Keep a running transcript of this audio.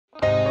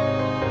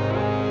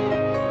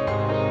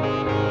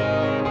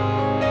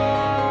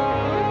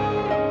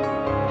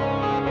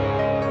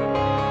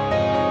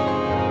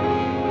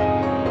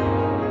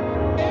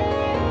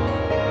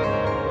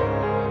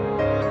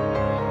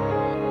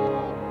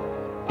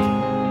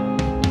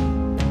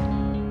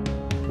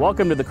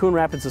Welcome to the Coon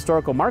Rapids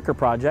Historical Marker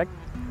Project,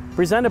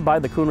 presented by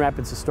the Coon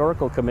Rapids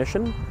Historical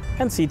Commission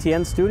and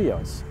CTN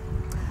Studios.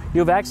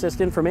 You have accessed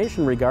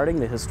information regarding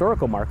the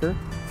historical marker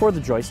for the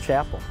Joyce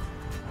Chapel.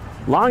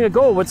 Long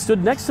ago, what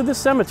stood next to this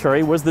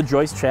cemetery was the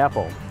Joyce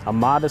Chapel, a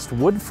modest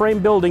wood frame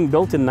building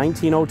built in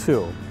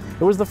 1902.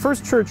 It was the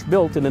first church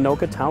built in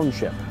Anoka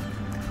Township.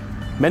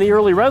 Many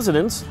early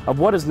residents of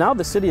what is now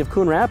the city of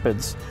Coon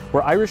Rapids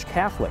were Irish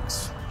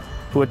Catholics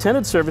who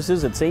attended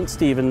services at St.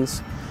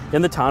 Stephen's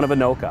in the town of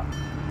Anoka.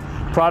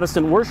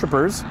 Protestant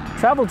worshipers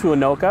traveled to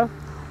Anoka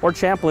or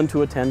Champlin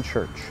to attend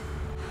church.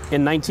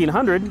 In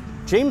 1900,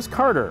 James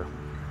Carter,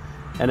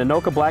 an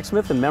Anoka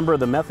blacksmith and member of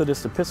the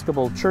Methodist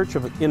Episcopal Church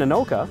in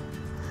Anoka,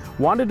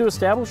 wanted to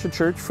establish a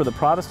church for the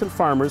Protestant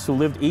farmers who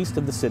lived east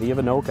of the city of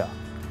Anoka.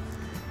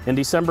 In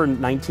December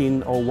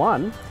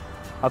 1901,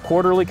 a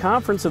quarterly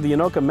conference of the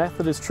Anoka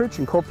Methodist Church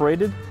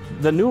incorporated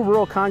the new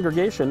rural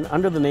congregation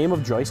under the name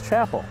of Joyce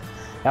Chapel,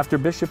 after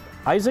Bishop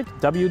Isaac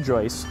W.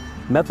 Joyce,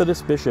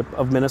 Methodist Bishop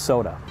of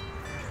Minnesota.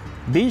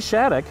 B.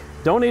 Shattuck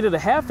donated a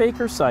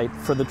half-acre site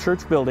for the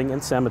church building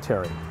and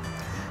cemetery.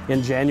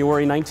 In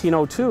January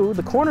 1902,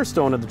 the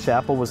cornerstone of the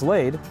chapel was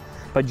laid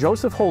by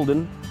Joseph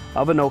Holden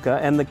of Anoka,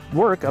 and the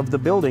work of the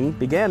building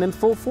began in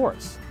full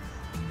force,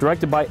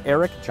 directed by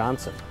Eric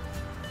Johnson.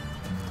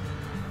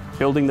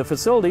 Building the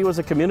facility was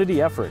a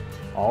community effort.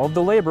 All of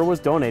the labor was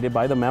donated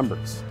by the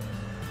members.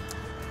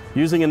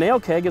 Using a nail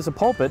keg as a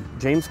pulpit,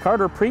 James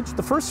Carter preached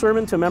the first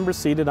sermon to members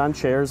seated on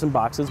chairs and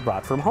boxes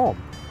brought from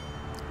home.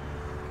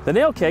 The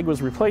nail keg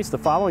was replaced the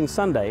following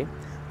Sunday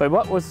by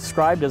what was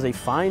described as a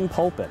fine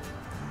pulpit,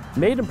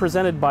 made and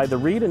presented by the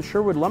Reed and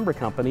Sherwood Lumber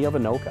Company of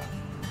Anoka.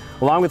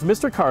 Along with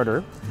Mr.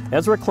 Carter,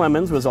 Ezra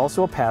Clemens was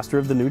also a pastor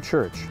of the new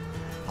church.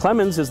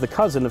 Clemens is the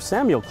cousin of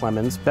Samuel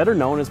Clemens, better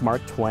known as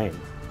Mark Twain.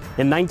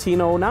 In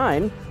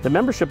 1909, the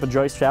membership of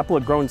Joyce Chapel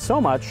had grown so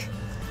much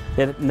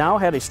it now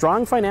had a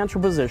strong financial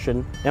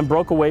position and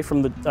broke away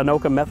from the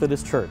Anoka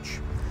Methodist Church.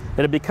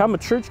 It had become a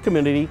church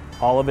community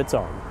all of its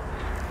own.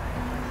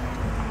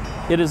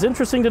 It is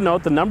interesting to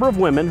note the number of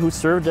women who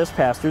served as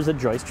pastors at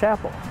Joyce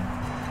Chapel.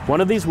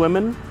 One of these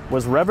women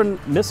was Reverend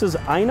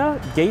Mrs. Ina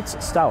Gates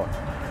Stout,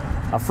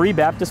 a Free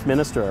Baptist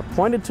minister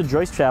appointed to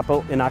Joyce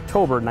Chapel in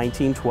October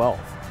 1912.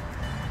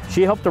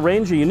 She helped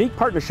arrange a unique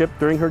partnership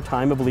during her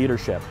time of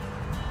leadership.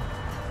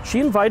 She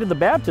invited the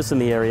Baptists in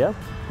the area,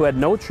 who had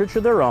no church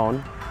of their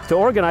own, to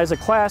organize a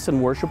class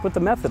and worship with the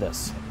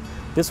Methodists.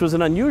 This was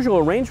an unusual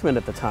arrangement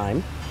at the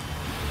time,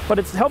 but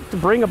it's helped to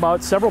bring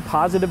about several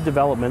positive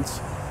developments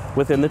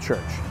within the church.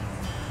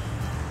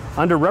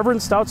 Under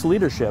Reverend Stout's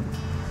leadership,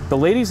 the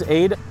Ladies'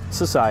 Aid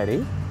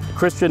Society,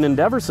 Christian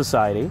Endeavor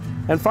Society,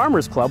 and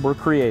Farmers Club were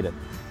created,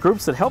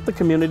 groups that helped the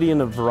community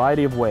in a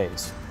variety of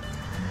ways.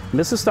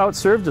 Mrs. Stout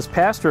served as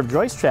pastor of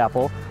Joyce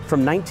Chapel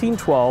from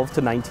 1912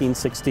 to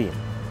 1916.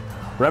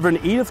 Reverend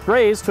Edith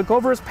Grays took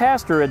over as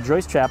pastor at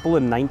Joyce Chapel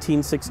in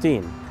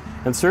 1916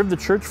 and served the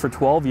church for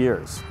 12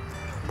 years.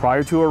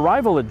 Prior to her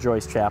arrival at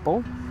Joyce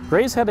Chapel,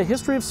 Grays had a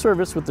history of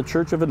service with the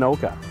Church of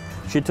Anoka.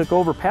 She took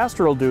over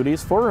pastoral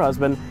duties for her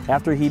husband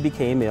after he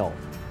became ill.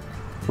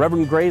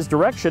 Reverend Gray's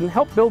direction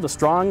helped build a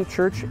strong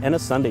church and a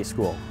Sunday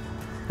school,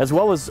 as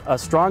well as a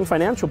strong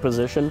financial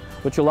position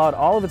which allowed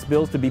all of its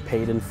bills to be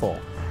paid in full.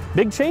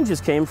 Big changes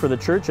came for the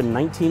church in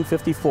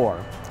 1954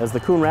 as the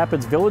Coon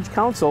Rapids Village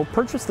Council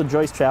purchased the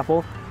Joyce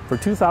Chapel for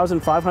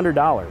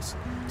 $2,500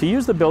 to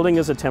use the building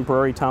as a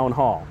temporary town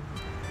hall.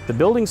 The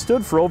building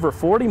stood for over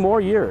 40 more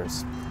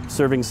years,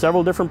 serving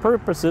several different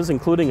purposes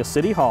including a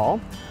city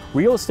hall,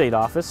 real estate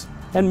office,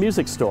 and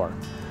music store,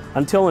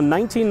 until in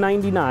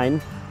 1999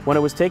 when it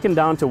was taken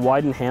down to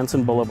widen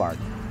Hanson Boulevard.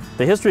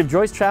 The history of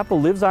Joyce Chapel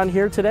lives on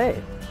here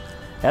today,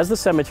 as the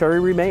cemetery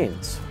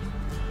remains,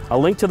 a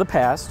link to the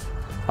past,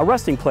 a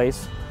resting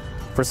place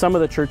for some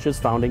of the church's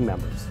founding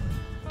members.